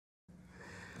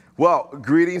Well,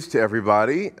 greetings to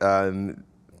everybody.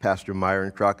 Pastor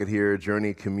Myron Crockett here,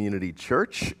 Journey Community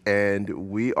Church, and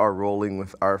we are rolling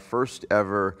with our first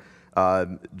ever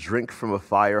drink from a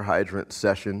fire hydrant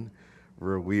session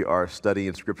where we are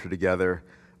studying Scripture together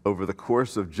over the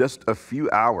course of just a few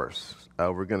hours.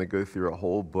 We're going to go through a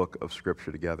whole book of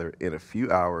Scripture together in a few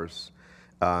hours,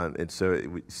 and so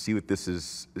we see what this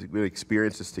is. We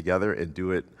experience this together and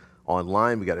do it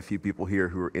online. We got a few people here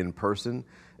who are in person.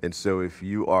 And so if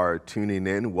you are tuning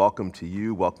in, welcome to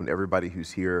you. Welcome to everybody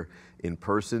who's here in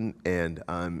person. And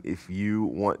if you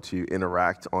want to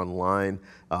interact online,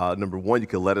 number one, you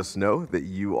can let us know that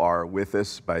you are with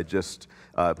us by just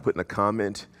putting a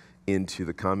comment into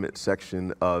the comment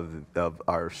section of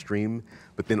our stream.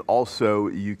 But then also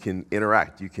you can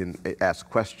interact. You can ask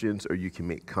questions or you can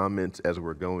make comments as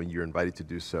we're going. You're invited to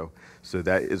do so. So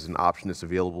that is an option that's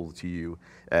available to you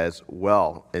as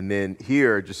well. And then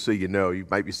here, just so you know, you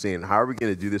might be saying, how are we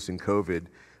going to do this in COVID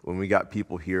when we got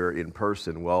people here in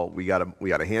person? Well, we got a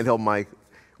handheld mic.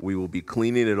 We will be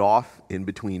cleaning it off in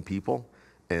between people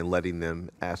and letting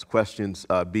them ask questions.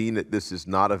 Being that this is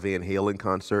not a Van Halen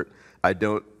concert, I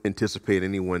don't anticipate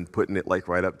anyone putting it like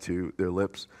right up to their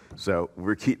lips. So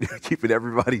we're keeping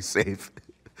everybody safe,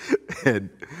 and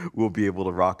we'll be able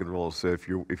to rock and roll. So if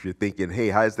you're thinking, hey,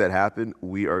 how does that happen?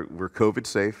 We're COVID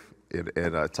safe,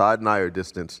 and Todd and I are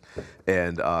distanced,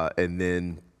 and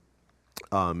then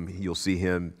you'll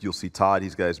see Todd.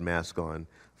 He's got his mask on.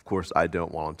 Of course, I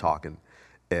don't while I'm talking.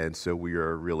 And so we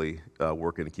are really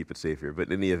working to keep it safe here. But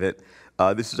in any event,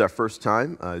 this is our first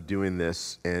time doing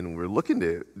this, and we're looking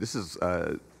to, this is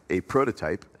a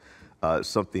prototype,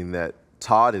 something that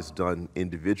Todd has done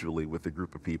individually with a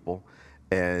group of people,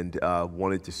 and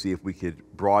wanted to see if we could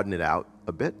broaden it out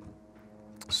a bit.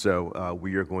 So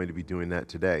we are going to be doing that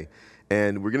today.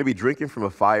 And we're going to be drinking from a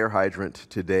fire hydrant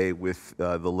today with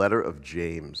the letter of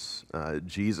James,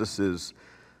 Jesus's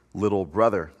little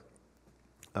brother.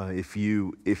 If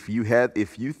you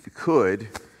could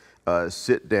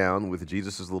sit down with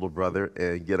Jesus' little brother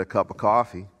and get a cup of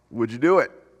coffee, would you do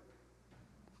it?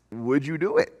 Would you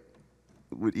do it?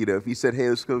 If he said, "Hey,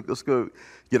 let's go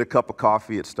get a cup of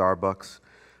coffee at Starbucks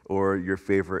or your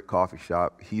favorite coffee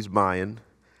shop," he's buying.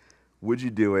 Would you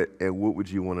do it? And what would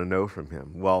you want to know from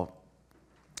him? Well,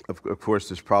 of course,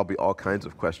 there's probably all kinds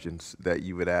of questions that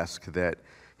you would ask that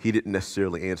he didn't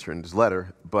necessarily answer in his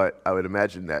letter, but I would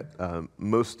imagine that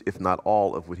most, if not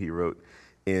all, of what he wrote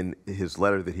in his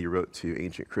letter that he wrote to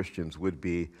ancient Christians would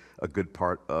be a good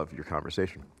part of your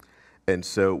conversation. And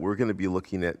so we're going to be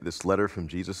looking at this letter from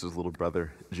Jesus' little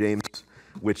brother, James,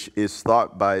 which is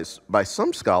thought by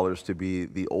some scholars to be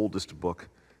the oldest book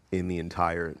in the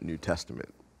entire New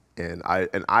Testament. And I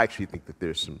actually think that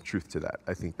there's some truth to that.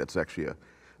 I think that's actually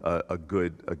a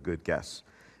good guess.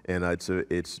 And so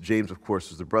it's James, of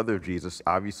course, is the brother of Jesus,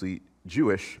 obviously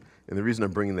Jewish. And the reason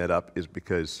I'm bringing that up is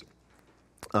because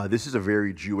this is a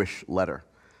very Jewish letter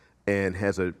and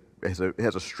has a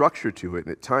structure to it.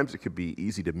 And at times it could be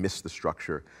easy to miss the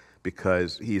structure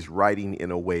because he's writing in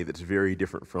a way that's very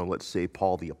different from, let's say,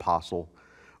 Paul the Apostle,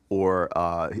 or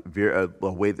a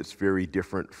way that's very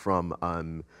different from,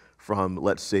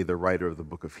 let's say, the writer of the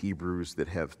book of Hebrews, that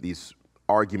have these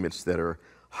arguments that are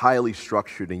highly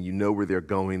structured and you know where they're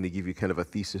going. They give you kind of a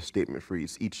thesis statement for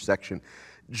each section.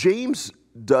 James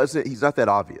doesn't, he's not that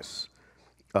obvious.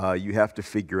 You have to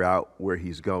figure out where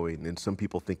he's going, and some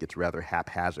people think it's rather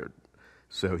haphazard.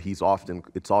 So it's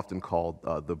often called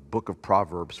the book of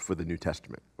Proverbs for the New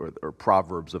Testament, or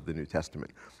Proverbs of the New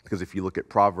Testament. Because if you look at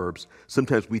Proverbs,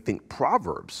 sometimes we think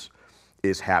Proverbs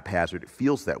is haphazard. It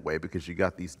feels that way because you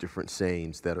got these different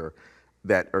sayings that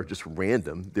are just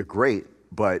random. They're great,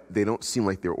 but they don't seem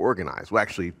like they're organized. Well,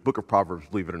 actually, book of Proverbs,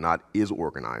 believe it or not, is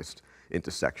organized into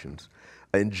sections.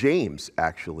 And James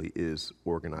actually is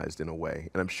organized in a way.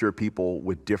 And I'm sure people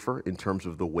would differ in terms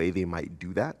of the way they might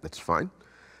do that. That's fine.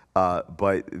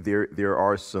 But there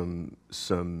is some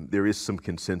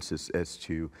consensus as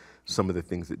to some of the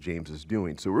things that James is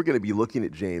doing. So we're going to be looking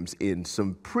at James in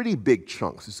some pretty big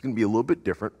chunks. It's going to be a little bit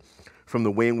different from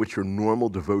the way in which your normal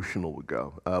devotional would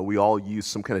go. We all use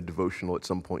some kind of devotional at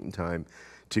some point in time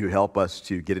to help us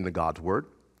to get into God's Word.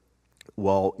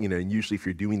 Well, and usually if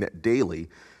you're doing that daily,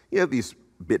 you have these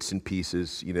bits and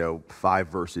pieces, 5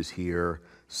 verses here,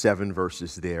 7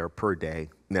 verses there per day,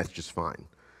 and that's just fine.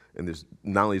 And there's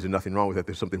not only is there nothing wrong with that,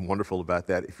 there's something wonderful about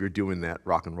that. If you're doing that,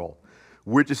 rock and roll.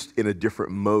 We're just in a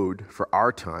different mode for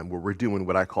our time where we're doing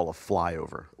what I call a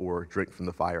flyover, or drink from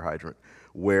the fire hydrant,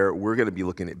 where we're going to be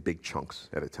looking at big chunks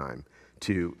at a time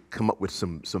to come up with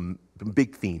some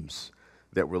big themes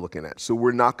that we're looking at. So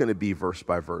we're not going to be verse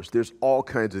by verse. There's all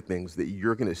kinds of things that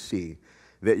you're going to see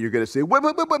that you're going to say, wait,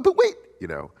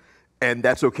 and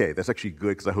that's okay. That's actually good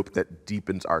because I hope that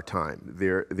deepens our time.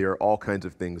 There are all kinds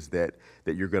of things that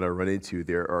you're going to run into.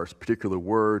 There are particular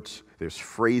words, there's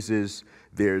phrases,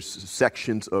 there's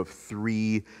sections of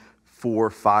 3, 4,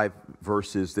 5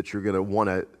 verses that you're going to want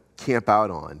to camp out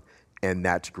on, and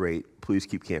that's great. Please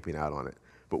keep camping out on it.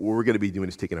 But what we're going to be doing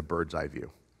is taking a bird's eye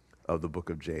view of the book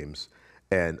of James,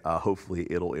 and hopefully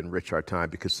it'll enrich our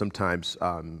time, because sometimes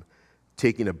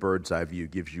taking a bird's eye view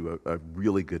gives you a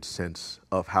really good sense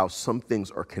of how some things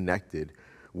are connected,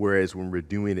 whereas when we're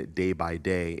doing it day by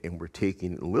day and we're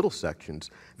taking little sections,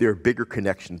 there are bigger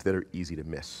connections that are easy to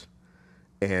miss.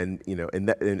 And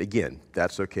and again,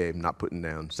 that's okay. I'm not putting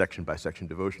down section by section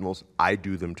devotionals. I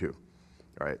do them too,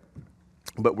 all right?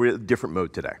 But we're in a different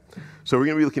mode today. So we're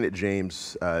going to be looking at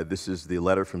James. This is the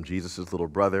letter from Jesus' little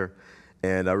brother.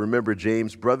 And remember,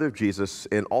 James, brother of Jesus,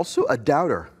 and also a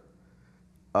doubter.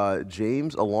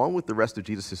 James, along with the rest of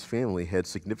Jesus' family, had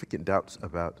significant doubts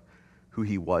about who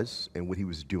he was and what he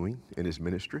was doing in his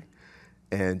ministry.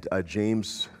 And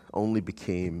James only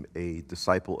became a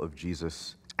disciple of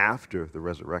Jesus after the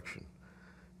resurrection,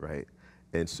 right?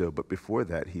 And so, but before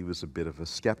that, he was a bit of a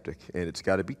skeptic. And it's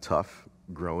got to be tough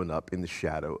growing up in the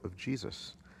shadow of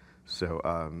Jesus.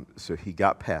 So he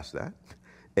got past that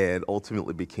and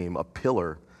ultimately became a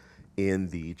pillar in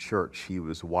the church. He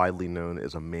was widely known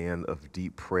as a man of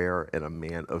deep prayer and a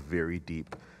man of very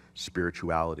deep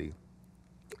spirituality.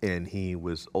 And he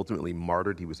was ultimately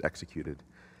martyred. He was executed.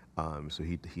 So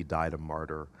he died a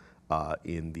martyr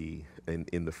in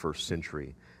the first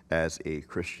century as a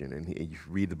Christian. And you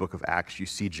read the book of Acts, you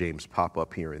see James pop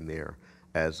up here and there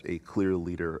as a clear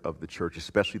leader of the church,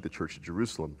 especially the church of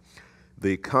Jerusalem.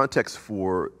 The context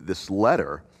for this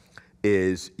letter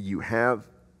is you have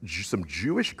some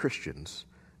Jewish Christians,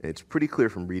 and it's pretty clear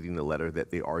from reading the letter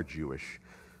that they are Jewish,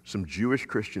 some Jewish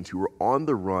Christians who were on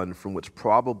the run from what's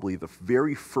probably the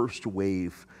very first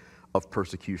wave of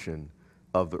persecution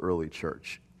of the early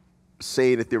church.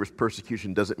 Saying that there was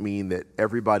persecution doesn't mean that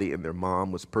everybody and their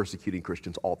mom was persecuting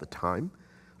Christians all the time.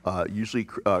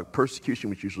 Persecution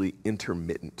was usually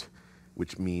intermittent,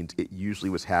 which means it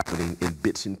usually was happening in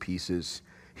bits and pieces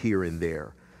here and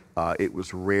there. It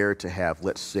was rare to have,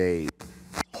 let's say,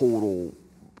 total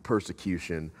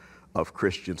persecution of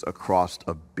Christians across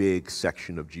a big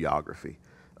section of geography,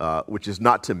 which is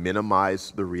not to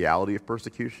minimize the reality of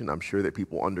persecution. I'm sure that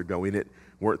people undergoing it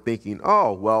weren't thinking,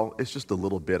 oh, well, it's just a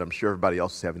little bit. I'm sure everybody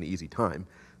else is having an easy time.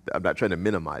 I'm not trying to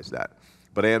minimize that,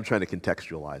 but I am trying to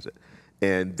contextualize it.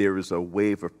 And there is a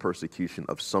wave of persecution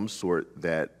of some sort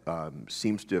that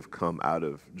seems to have come out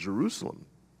of Jerusalem.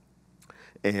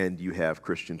 And you have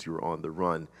Christians who are on the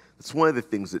run. That's one of the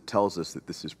things that tells us that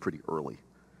this is pretty early,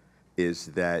 is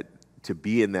that to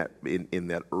be in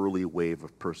that early wave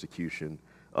of persecution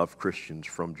of Christians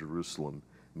from Jerusalem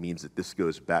means that this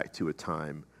goes back to a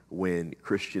time when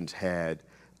Christians had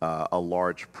a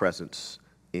large presence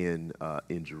in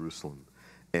Jerusalem.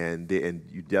 And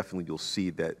you'll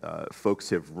see that folks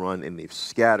have run and they've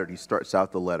scattered. He starts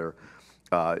out the letter,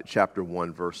 chapter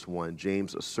 1, verse 1,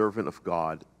 James, a servant of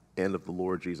God and of the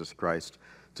Lord Jesus Christ,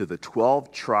 to the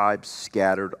 12 tribes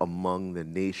scattered among the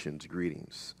nations,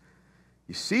 greetings.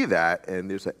 You see that,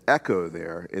 and there's an echo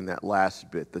there in that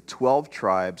last bit, the 12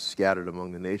 tribes scattered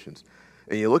among the nations.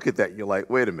 And you look at that and you're like,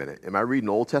 wait a minute, am I reading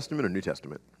Old Testament or New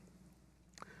Testament?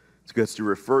 It's because to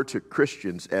refer to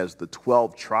Christians as the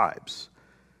 12 tribes,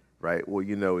 right? Well,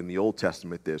 in the Old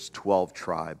Testament, there's 12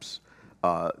 tribes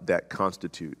that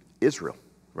constitute Israel,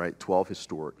 right? 12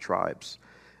 historic tribes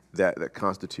that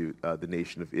constitute the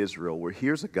nation of Israel, where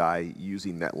here's a guy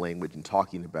using that language and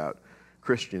talking about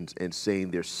Christians and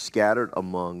saying they're scattered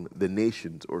among the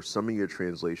nations, or some of your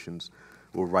translations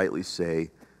will rightly say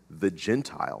the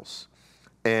Gentiles.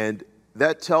 And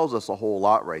that tells us a whole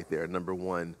lot right there. Number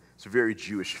one, it's a very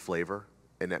Jewish flavor,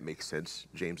 and that makes sense.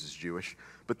 James is Jewish.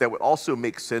 But that would also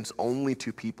make sense only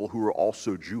to people who are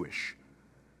also Jewish,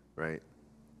 right?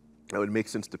 That would make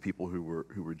sense to people who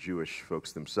were Jewish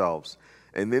folks themselves.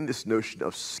 And then this notion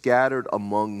of scattered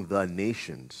among the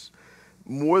nations.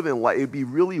 More than likely, it'd be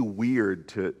really weird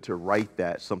to write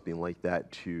something like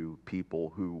that to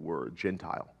people who were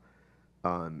Gentile.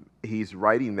 He's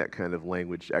writing that kind of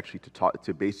language actually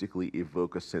to basically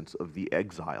evoke a sense of the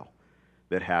exile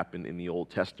that happened in the Old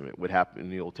Testament. What happened in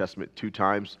the Old Testament 2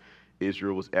 times?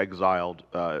 Israel was exiled.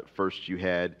 First, you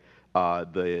had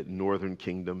the northern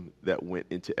kingdom that went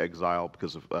into exile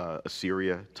because of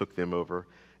Assyria took them over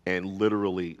and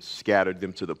literally scattered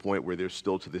them to the point where they're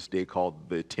still to this day called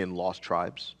the 10 lost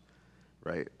tribes,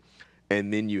 right?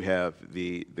 And then you have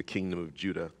the kingdom of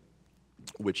Judah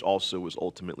which also was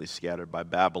ultimately scattered by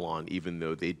Babylon, even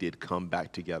though they did come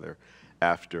back together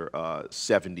after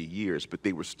 70 years, but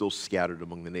they were still scattered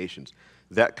among the nations.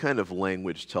 That kind of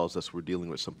language tells us we're dealing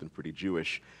with something pretty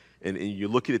Jewish. And you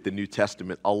look at the New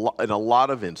Testament, in a lot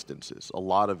of instances,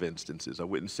 I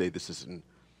wouldn't say this is an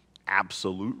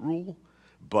absolute rule,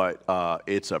 but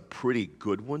it's a pretty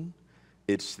good one.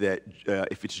 It's that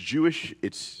if it's Jewish,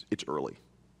 it's early.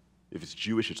 If it's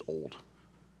Jewish, it's old.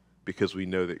 Because we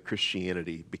know that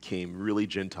Christianity became really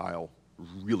Gentile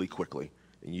really quickly.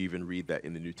 And you even read that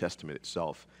in the New Testament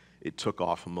itself. It took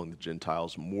off among the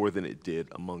Gentiles more than it did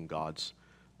among God's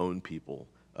own people,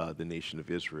 the nation of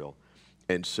Israel.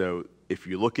 And so if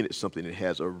you're looking at something that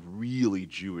has a really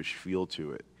Jewish feel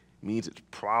to it, it means it's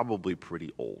probably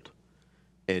pretty old.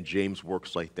 And James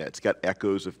works like that. It's got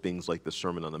echoes of things like the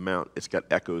Sermon on the Mount. It's got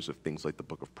echoes of things like the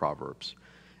book of Proverbs.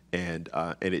 And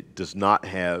it does not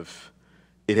have...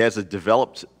 It has a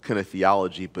developed kind of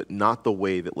theology, but not the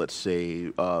way that, let's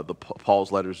say,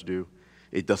 Paul's letters do.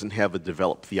 It doesn't have a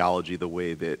developed theology the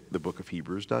way that the book of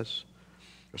Hebrews does,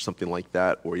 or something like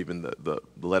that, or even the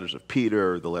letters of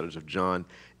Peter or the letters of John.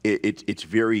 It's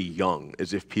very young,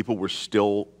 as if people were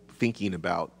still thinking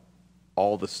about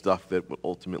all the stuff that would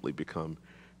ultimately become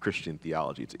Christian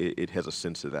theology. It has a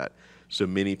sense of that. So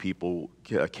many people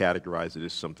categorize it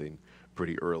as something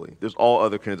pretty early. There's all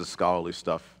other kinds of scholarly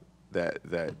stuff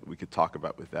that we could talk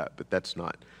about with that, but that's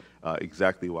not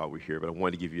exactly why we're here. But I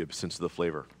wanted to give you a sense of the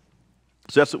flavor.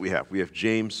 So that's what we have. We have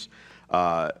James,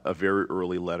 a very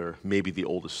early letter, maybe the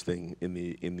oldest thing in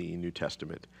the New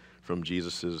Testament, from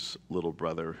Jesus' little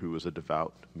brother, who was a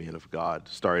devout man of God,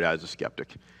 started out as a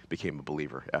skeptic, became a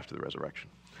believer after the resurrection.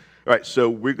 All right, so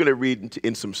we're going to read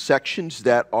in some sections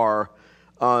that are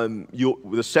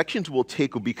the sections we'll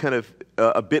take will be kind of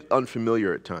a bit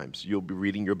unfamiliar at times. You'll be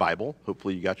reading your Bible.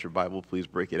 Hopefully you got your Bible. Please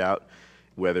break it out.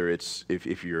 Whether it's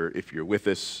if you're with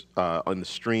us on the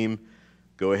stream,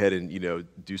 go ahead and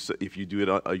do so. If you do it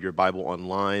on your Bible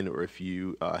online, or if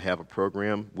you have a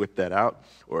program, whip that out.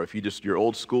 Or if you're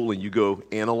old school and you go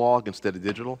analog instead of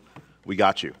digital, we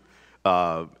got you.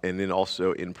 And then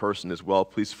also in person as well.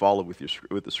 Please follow with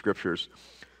the scriptures.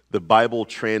 The Bible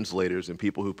translators and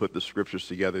people who put the scriptures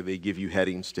together, they give you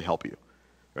headings to help you,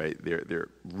 right? They're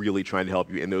really trying to help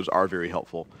you, and those are very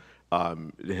helpful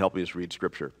to helping us read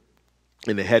scripture.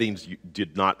 And the headings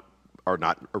are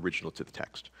not original to the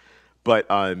text, but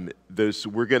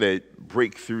we're going to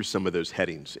break through some of those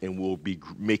headings, and we'll be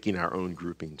making our own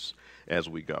groupings as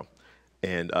we go.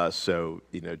 And so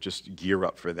just gear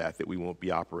up for that we won't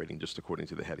be operating just according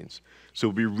to the headings. So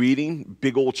we'll be reading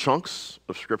big old chunks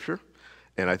of scripture.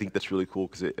 And I think that's really cool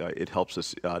because it helps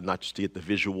us not just to get the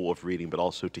visual of reading, but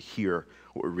also to hear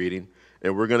what we're reading.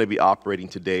 And we're going to be operating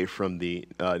today from the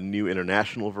New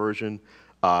International Version.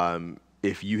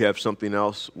 If you have something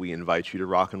else, we invite you to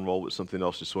rock and roll with something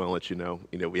else. Just want to let you know,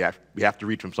 we have to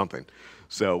read from something.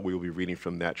 So we will be reading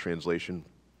from that translation,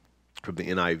 from the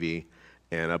NIV.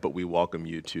 But we welcome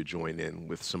you to join in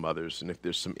with some others. And if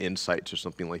there's some insights or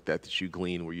something like that you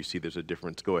glean where you see there's a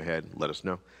difference, go ahead and let us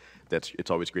know. It's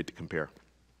always great to compare.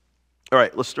 All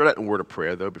right, let's start out in a word of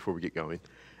prayer, though, before we get going.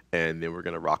 And then we're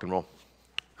going to rock and roll.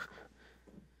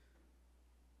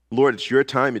 Lord, it's your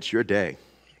time, it's your day.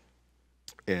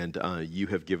 And you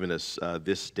have given us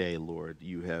this day, Lord.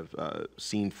 You have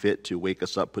seen fit to wake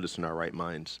us up, put us in our right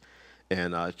minds,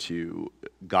 and to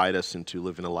guide us and to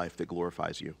live in a life that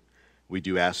glorifies you. We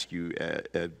do ask you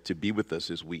to be with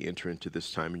us as we enter into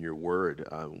this time in your word.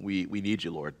 We need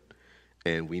you, Lord.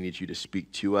 And we need you to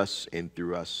speak to us and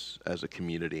through us as a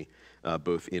community,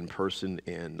 both in person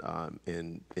and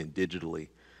digitally.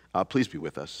 Please be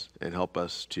with us and help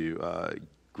us to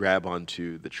grab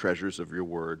onto the treasures of your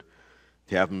word,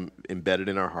 to have them embedded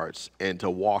in our hearts, and to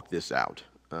walk this out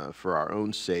for our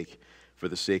own sake, for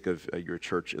the sake of your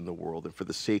church in the world, and for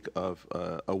the sake of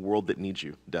a world that needs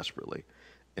you desperately.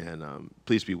 And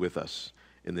please be with us.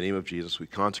 In the name of Jesus, we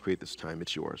consecrate this time.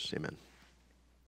 It's yours. Amen.